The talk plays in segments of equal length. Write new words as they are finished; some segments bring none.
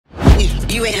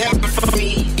You ain't happy for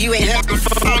me. You ain't happy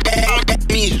for all that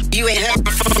me. You ain't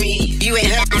happy for me. You ain't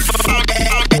happy for all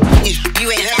that me.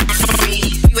 You ain't happy for me.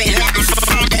 You ain't happy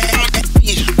for all that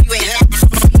me. You ain't happy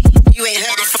for me. You ain't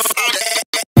happy for all that.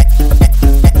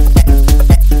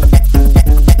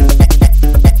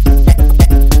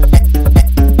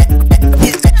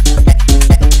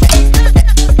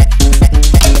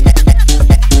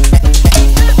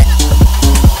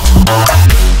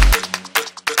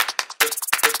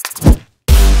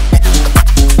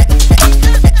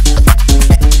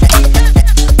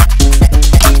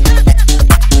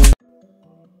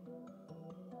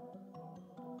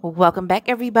 Welcome back,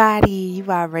 everybody. You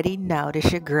already know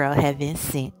this your girl Heaven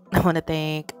Sent. I want to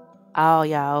thank all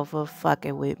y'all for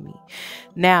fucking with me.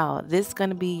 Now, this is going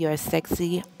to be your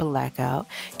sexy blackout.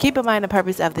 Keep in mind the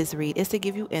purpose of this read is to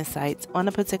give you insights on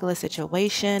a particular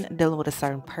situation dealing with a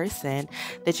certain person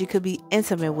that you could be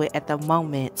intimate with at the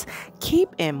moment. Keep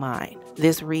in mind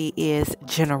this read is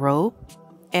general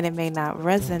and it may not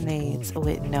resonate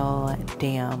with no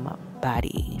damn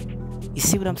body. You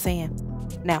see what I'm saying?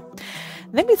 Now,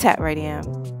 let me tap right in,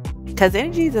 because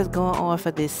energy that's going on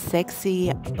for this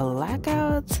sexy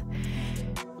blackout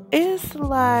is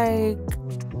like,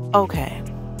 okay,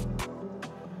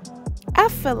 I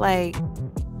feel like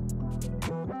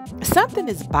something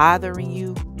is bothering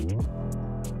you,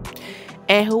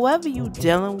 and whoever you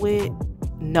dealing with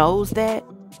knows that.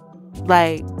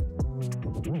 Like,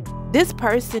 this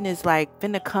person is like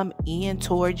finna come in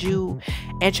towards you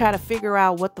and try to figure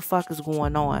out what the fuck is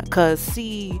going on. Because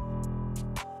see,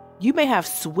 you may have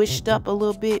switched up a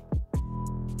little bit.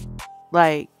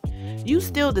 Like, you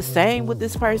still the same with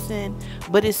this person,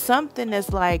 but it's something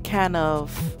that's like kind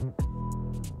of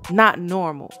not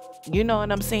normal. You know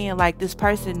what I'm saying? Like, this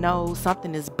person knows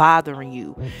something is bothering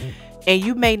you, and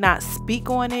you may not speak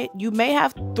on it. You may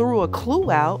have threw a clue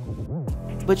out,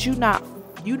 but you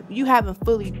haven't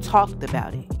fully talked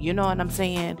about it. You know what I'm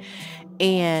saying?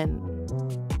 And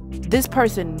this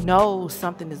person knows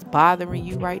something is bothering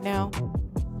you right now.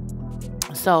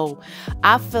 So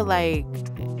I feel like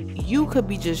you could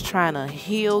be just trying to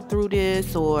heal through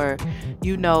this, or,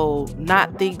 you know,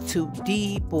 not think too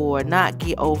deep, or not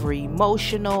get over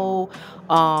emotional.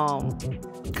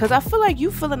 Because I feel like you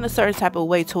feeling a certain type of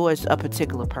way towards a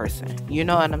particular person. You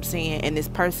know what I'm saying? And this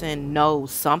person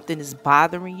knows something is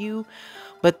bothering you,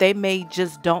 but they may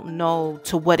just don't know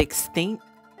to what extent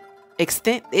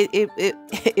it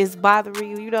is bothering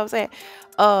you. You know what I'm saying?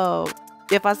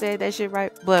 If I said that shit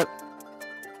right, but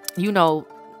you know,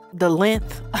 the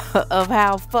length of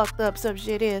how fucked up some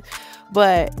shit is.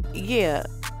 But yeah,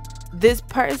 this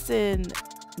person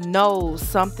knows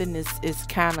something is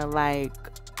kind of like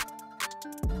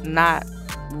not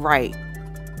right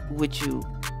with you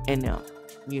and them,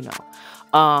 you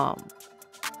know.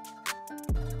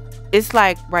 It's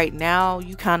like right now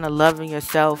you kind of loving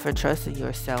yourself and trusting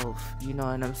yourself. You know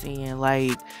what I'm saying?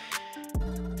 Like,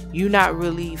 you're not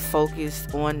really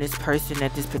focused on this person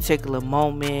at this particular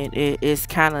moment. It's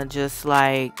kind of just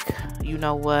like, you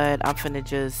know what, I'm finna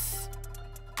just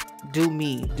do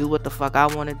me, do what the fuck I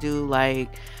want to do. Like,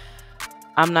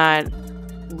 I'm not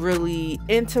really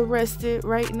interested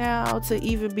right now to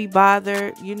even be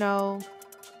bothered, you know,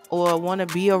 or want to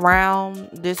be around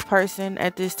this person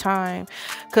at this time.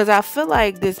 Because I feel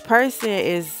like this person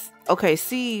is, okay,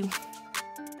 see,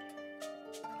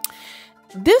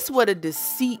 this where the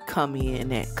deceit come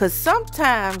in at. Because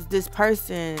sometimes this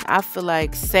person, I feel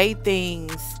like, say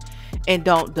things and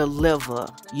don't deliver.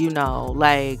 You know,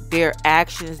 like their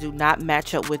actions do not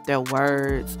match up with their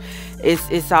words.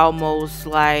 It's almost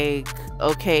like,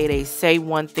 okay, they say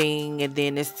one thing and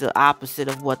then it's the opposite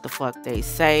of what the fuck they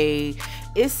say.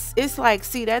 It's like,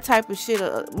 see, that type of shit,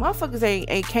 motherfuckers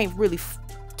ain't can't really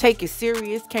take it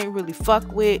serious, can't really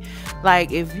fuck with.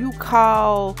 Like, if you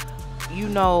call, you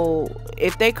know,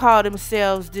 if they call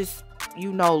themselves this,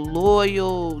 you know,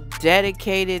 loyal,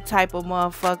 dedicated type of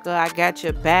motherfucker, I got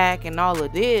your back and all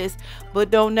of this, but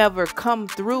don't never come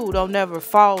through, don't never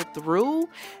fall through,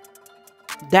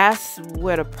 that's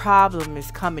where the problem is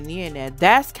coming in at.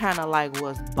 That's kind of like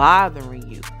what's bothering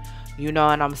you. You know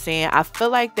what I'm saying? I feel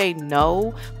like they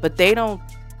know, but they don't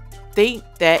think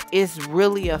that it's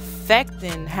really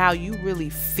affecting how you really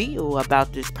feel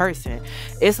about this person.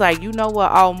 It's like, you know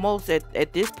what, almost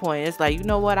at this point, it's like, you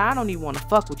know what, I don't even want to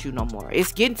fuck with you no more.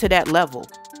 It's getting to that level.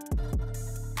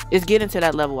 It's getting to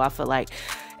that level, I feel like.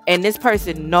 And this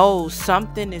person knows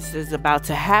something is about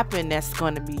to happen that's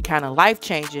going to be kind of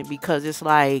life-changing, because it's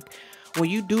like, when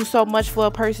you do so much for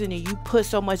a person and you put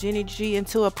so much energy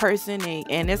into a person,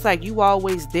 and it's like you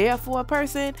always there for a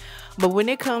person, but when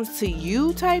it comes to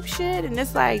you type shit, and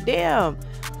it's like, damn,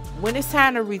 when it's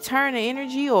time to return the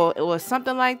energy or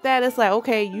something like that, it's like,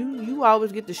 okay, you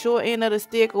always get the short end of the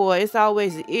stick, or it's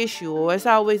always an issue, or it's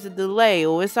always a delay,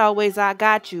 or it's always I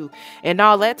got you, and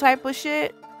all that type of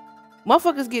shit.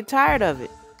 Motherfuckers get tired of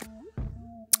it.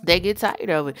 They get tired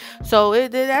of it. So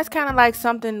that's kind of like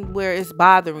something where it's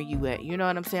bothering you at. You know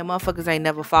what I'm saying? Motherfuckers ain't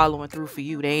never following through for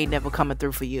you. They ain't never coming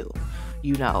through for you.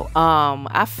 You know.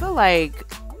 I feel like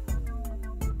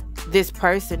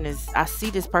I see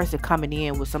this person coming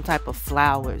in with some type of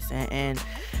flowers and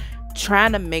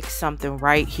trying to make something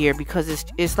right here, because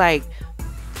it's like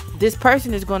this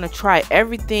person is going to try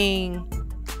everything.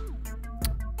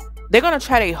 They're going to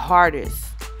try their hardest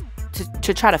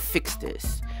to try to fix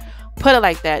this. Put it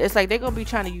like that. It's like they're going to be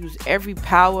trying to use every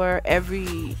power,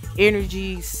 every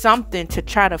energy, something to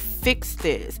try to fix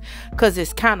this, because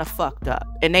it's kind of fucked up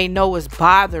and they know it's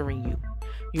bothering you.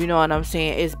 You know what I'm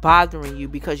saying? It's bothering you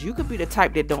because you could be the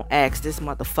type that don't ask this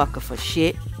motherfucker for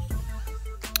shit.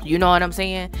 You know what I'm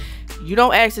saying? You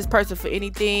don't ask this person for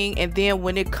anything, and then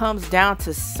when it comes down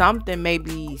to something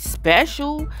maybe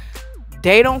special,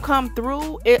 they don't come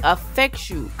through. It affects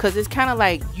you because it's kind of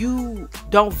like you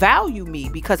don't value me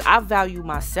because I value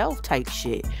myself type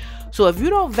shit. So if you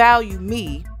don't value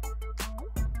me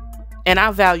and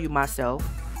I value myself,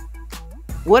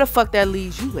 where the fuck that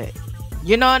leaves you at?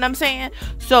 You know what I'm saying?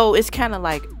 So it's kind of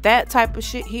like that type of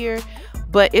shit here.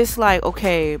 But it's like,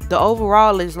 okay, the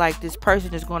overall is like this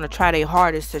person is going to try their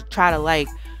hardest to try to like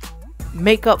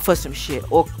make up for some shit,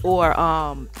 or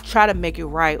try to make it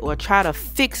right, or try to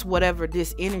fix whatever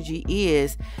this energy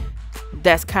is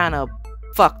that's kind of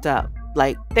fucked up.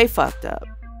 Like, they fucked up.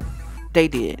 They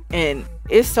did. And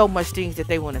it's so much things that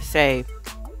they want to say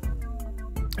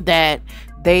that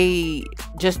they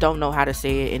just don't know how to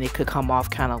say it, and it could come off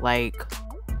kind of like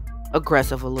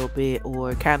aggressive a little bit,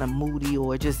 or kind of moody,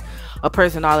 or just a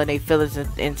person all in their feelings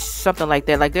and something like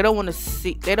that. Like they don't want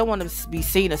to be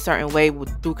seen a certain way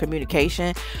through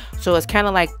communication. So it's kind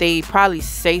of like they probably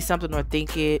say something or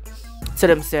think it to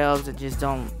themselves and just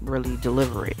don't really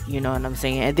deliver it. You know what I'm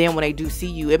saying? And then when they do see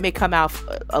you, it may come out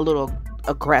a little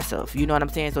aggressive. You know what I'm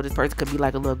saying? So this person could be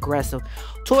like a little aggressive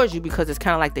towards you because it's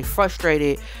kind of like they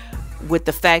frustrated with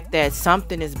the fact that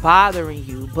something is bothering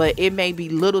you, but it may be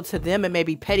little to them, it may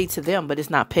be petty to them, but it's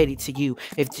not petty to you,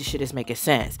 if this shit is making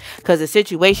sense. Because the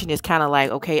situation is kind of like,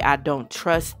 okay, I don't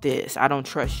trust this, I don't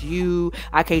trust you,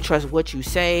 I can't trust what you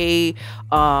say.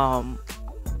 Yeah,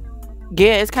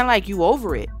 it's kind of like you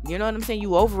over it. You know what I'm saying?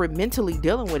 You over it mentally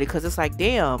dealing with it, because it's like,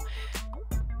 damn,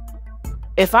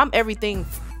 if I'm everything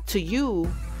to you,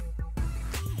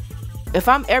 if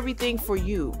I'm everything for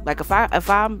you, like if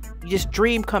I'm just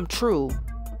dream come true,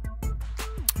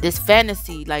 this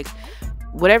fantasy, like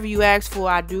whatever you ask for,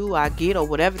 I do, I get, or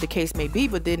whatever the case may be.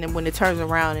 But then when it turns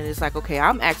around and it's like, okay,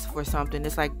 I'm asking for something,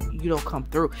 it's like you don't come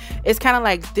through. It's kind of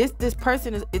like this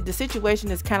person is, the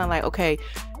situation is kind of like, okay,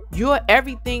 you're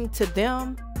everything to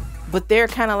them, but they're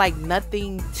kind of like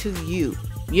nothing to you.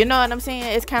 You know what I'm saying?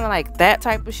 It's kind of like that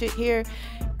type of shit here.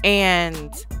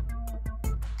 And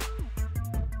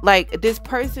like this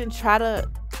person try to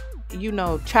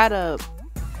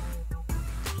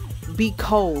be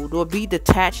cold or be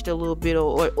detached a little bit,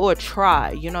 or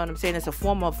try, you know what I'm saying? It's a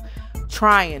form of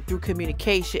trying through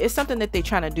communication. It's something that they're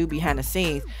trying to do behind the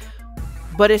scenes,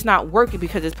 but it's not working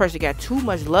because this person got too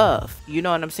much love. You know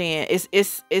what I'm saying?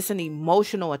 It's an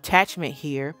emotional attachment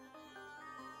here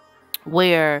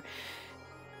where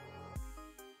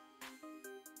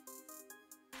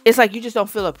it's like you just don't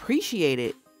feel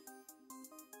appreciated.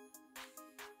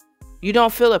 You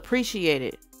don't feel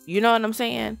appreciated. You know what I'm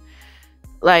saying?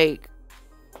 Like,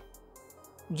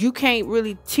 you can't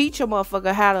really teach a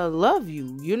motherfucker how to love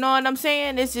you. You know what I'm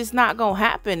saying? It's just not gonna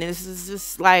happen. It's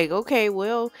just like, okay,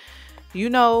 well, you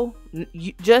know,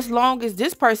 just long as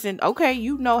this person, okay,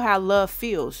 you know how love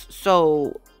feels.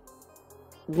 So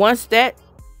once that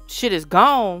shit is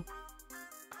gone,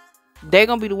 they're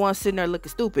gonna be the ones sitting there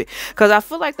looking stupid. Because I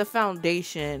feel like the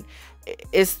foundation,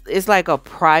 it's like a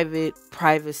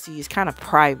privacy. It's kind of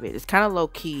private, it's kind of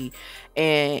low-key,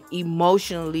 and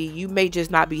emotionally you may just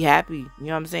not be happy. You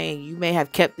know what I'm saying? You may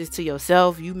have kept this to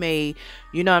yourself. You may,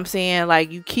 you know what I'm saying,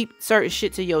 like you keep certain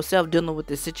shit to yourself dealing with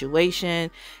the situation,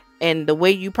 and the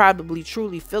way you probably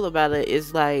truly feel about it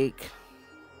is like,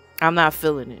 I'm not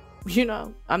feeling it. You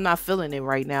know, I'm not feeling it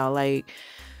right now. Like,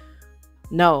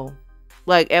 no.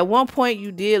 Like at one point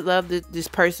you did love this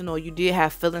person, or you did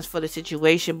have feelings for the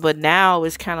situation, but now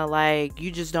it's kind of like you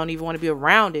just don't even want to be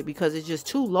around it because it's just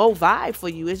too low vibe for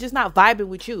you. It's just not vibing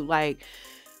with you. Like,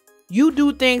 you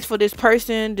do things for this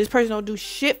person don't do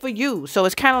shit for you. So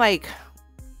it's kind of like,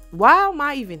 why am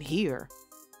I even here?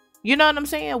 You know what I'm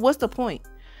saying? What's the point?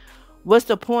 What's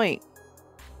the point?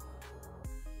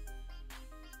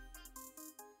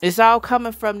 It's all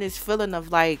coming from this feeling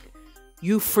of like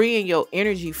you freeing your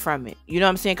energy from it. You know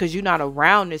what I'm saying? Because you're not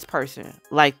around this person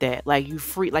like that. Like you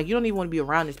free, like you don't even want to be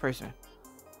around this person.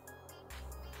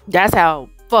 That's how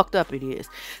fucked up it is.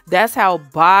 That's how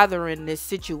bothering this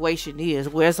situation is.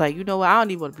 Where it's like, you know what? I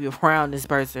don't even want to be around this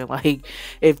person. Like,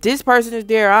 if this person is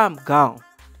there, I'm gone.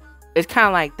 It's kind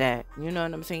of like that. You know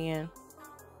what I'm saying?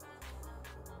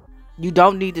 You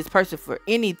don't need this person for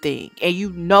anything. And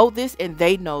you know this and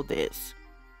they know this.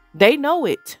 They know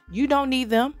it. You don't need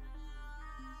them.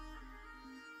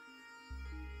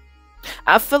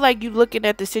 I feel like you looking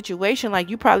at the situation like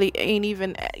you probably ain't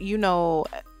even, you know,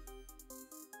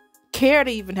 care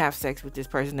to even have sex with this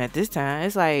person at this time.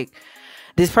 It's like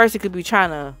this person could be trying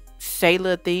to say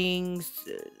little things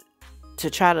to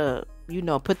try to, you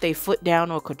know, put their foot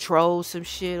down or control some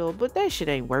shit, or but that shit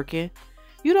ain't working.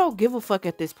 You don't give a fuck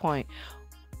at this point.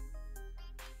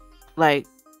 Like,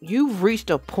 you've reached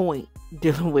a point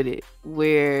dealing with it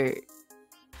where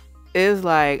it's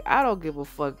like, I don't give a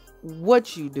fuck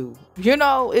what you do. You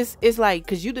know, it's like,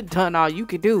 because you done all you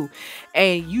could do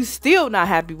and you still not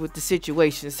happy with the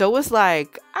situation. So it's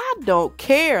like, I don't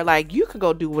care. Like, you can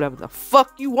go do whatever the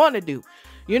fuck you want to do.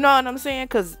 You know what I'm saying?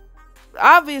 Because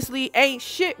obviously ain't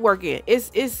shit working.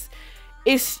 It's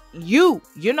you.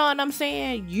 You know what I'm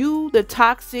saying? You, the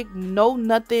toxic, know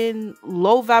nothing,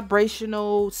 low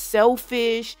vibrational,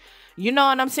 selfish. You know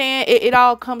what I'm saying? It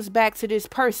all comes back to this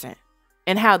person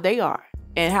and how they are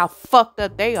and how fucked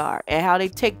up they are and how they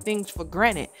take things for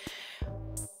granted.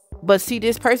 But see,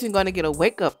 this person going to get a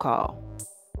wake-up call.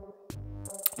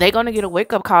 They're going to get a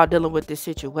wake-up call dealing with this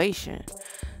situation.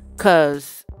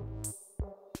 Because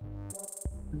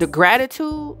the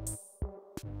gratitude,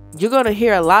 you're going to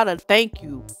hear a lot of thank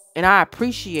you and I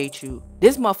appreciate you.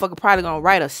 This motherfucker probably going to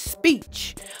write a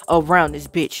speech around this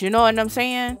bitch. You know what I'm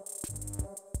saying?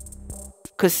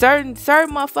 Because certain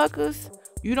motherfuckers,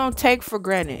 you don't take for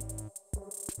granted.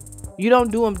 You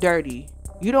don't do them dirty.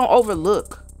 You don't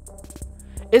overlook.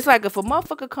 It's like if a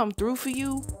motherfucker come through for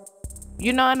you,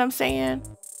 you know what I'm saying?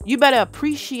 You better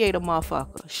appreciate a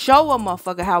motherfucker. Show a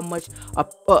motherfucker how much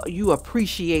you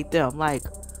appreciate them. Like,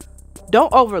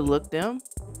 don't overlook them.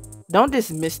 Don't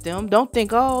dismiss them. Don't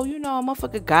think, oh, you know, a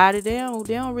motherfucker got it. They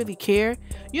don't really care.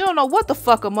 You don't know what the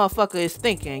fuck a motherfucker is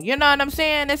thinking. You know what I'm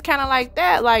saying? It's kind of like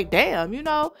that. Like, damn, you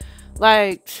know,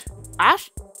 like,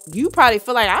 you probably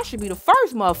feel like I should be the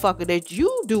first motherfucker that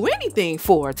you do anything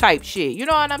for type shit. You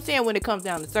know what I'm saying? When it comes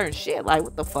down to certain shit, like,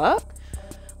 what the fuck?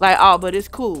 Like, oh, but it's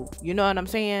cool. You know what I'm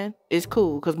saying? It's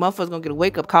cool. Because motherfuckers gonna get a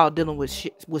wake-up call dealing with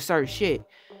shit, with certain shit.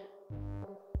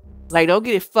 Like, don't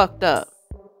get it fucked up.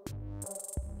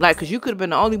 Like, because you could have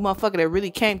been the only motherfucker that really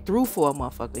came through for a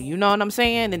motherfucker. You know what I'm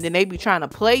saying? And then they be trying to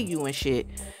play you and shit.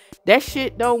 That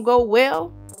shit don't go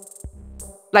well.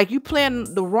 Like, you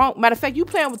playing the wrong... Matter of fact, you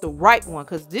playing with the right one.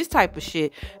 Because this type of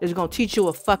shit is going to teach you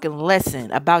a fucking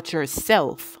lesson about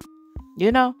yourself.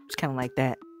 You know? It's kind of like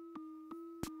that.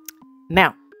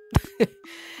 Now,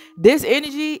 this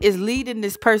energy is leading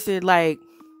this person, like...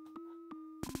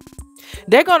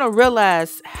 They're going to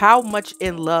realize how much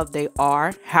in love they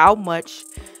are. How much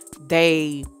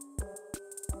they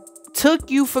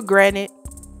took you for granted.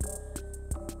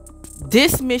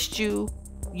 Dismissed you.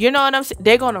 You know what I'm saying?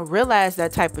 They're going to realize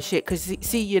that type of shit. Because,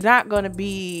 see, you're not going to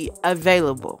be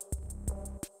available.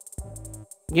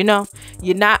 You know?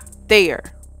 You're not there.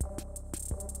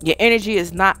 Your energy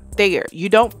is not there. You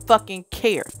don't fucking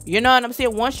care. You know what I'm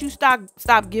saying? Once you stop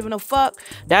giving a fuck,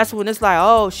 that's when it's like,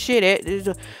 oh, shit.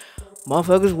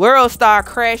 Motherfuckers' world start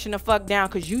crashing the fuck down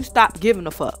because you stopped giving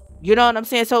a fuck. You know what I'm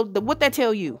saying? So what that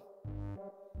tell you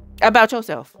about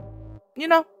yourself? You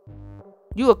know?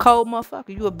 You a cold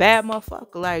motherfucker. You a bad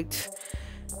motherfucker. Like,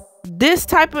 this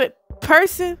type of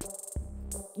person,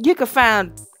 you can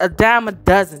find a dime a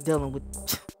dozen dealing with.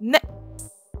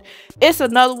 It's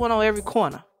another one on every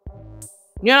corner.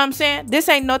 You know what I'm saying? This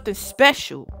ain't nothing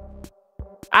special.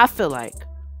 I feel like.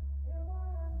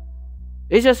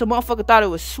 It's just a motherfucker thought it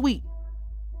was sweet.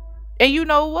 And you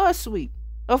know it was sweet.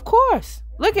 Of course.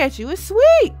 Look at you. It's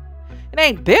sweet. It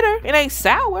ain't bitter. It ain't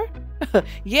sour.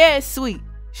 Yeah, it's sweet.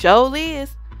 Surely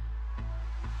is.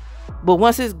 But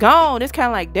once it's gone, it's kind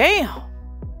of like, damn.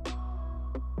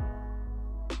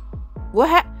 What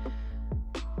happened?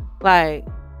 Like,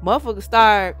 motherfuckers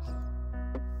start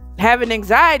having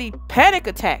anxiety, panic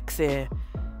attacks, and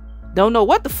don't know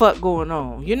what the fuck going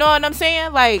on. You know what I'm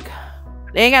saying? Like,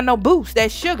 they ain't got no boost.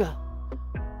 That sugar.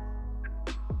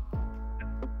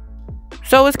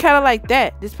 So it's kind of like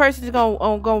that. This person is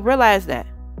gonna realize that.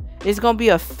 It's gonna be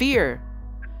a fear.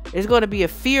 It's going to be a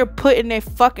fear put in their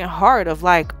fucking heart of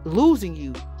like losing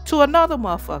you to another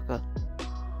motherfucker.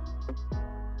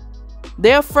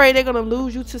 They're afraid they're going to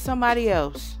lose you to somebody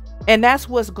else. And that's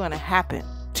what's going to happen.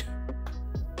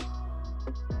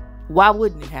 Why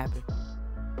wouldn't it happen?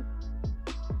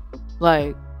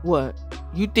 Like, what?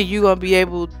 You think you're going to be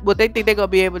able... What, they think they're going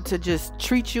to be able to just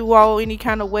treat you all any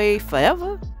kind of way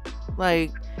forever?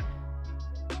 Like,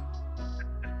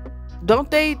 don't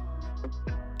they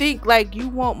think like you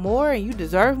want more and you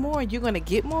deserve more and you're going to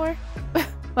get more?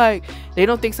 Like, they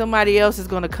don't think somebody else is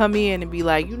going to come in and be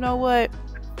like, you know what?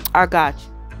 I got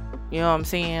you. You know what I'm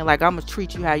saying? Like, I'm going to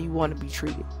treat you how you want to be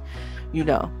treated. You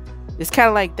know? It's kind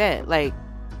of like that. Like,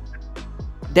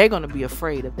 they're going to be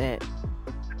afraid of that.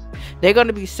 They're going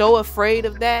to be so afraid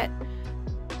of that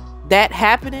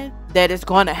happening, that it's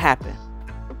going to happen.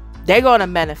 They're going to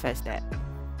manifest that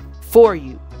for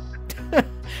you.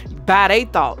 By their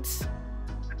thoughts.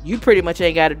 You pretty much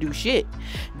ain't got to do shit.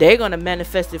 They're going to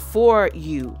manifest it for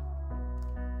you.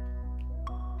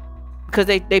 Because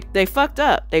they fucked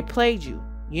up. They played you.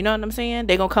 You know what I'm saying?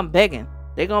 They're going to come begging.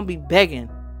 They're going to be begging.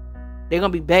 They're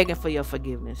going to be begging for your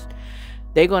forgiveness.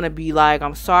 They're going to be like,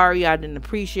 I'm sorry, I didn't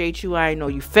appreciate you. I didn't know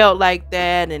you felt like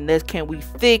that. And can we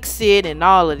fix it? And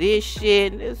all of this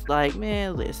shit. And it's like,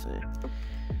 man, listen.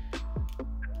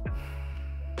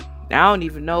 I don't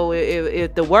even know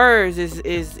if the words is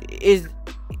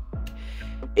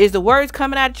the words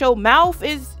coming out your mouth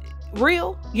is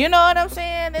real. You know what I'm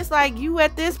saying? It's like you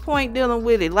at this point dealing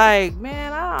with it. Like,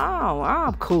 man,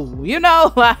 I'm cool. You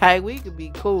know, like we could be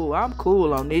cool. I'm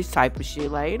cool on this type of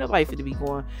shit. Like, ain't nobody finna be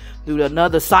going through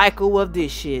another cycle of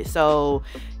this shit. So,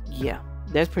 yeah,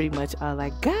 that's pretty much all I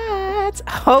got.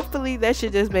 Hopefully that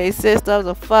shit just made sense. Thumbs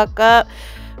the fuck up.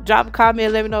 Drop a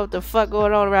comment. Let me know what the fuck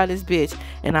going on around this bitch.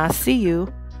 And I'll see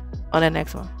you on the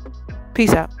next one.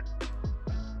 Peace out.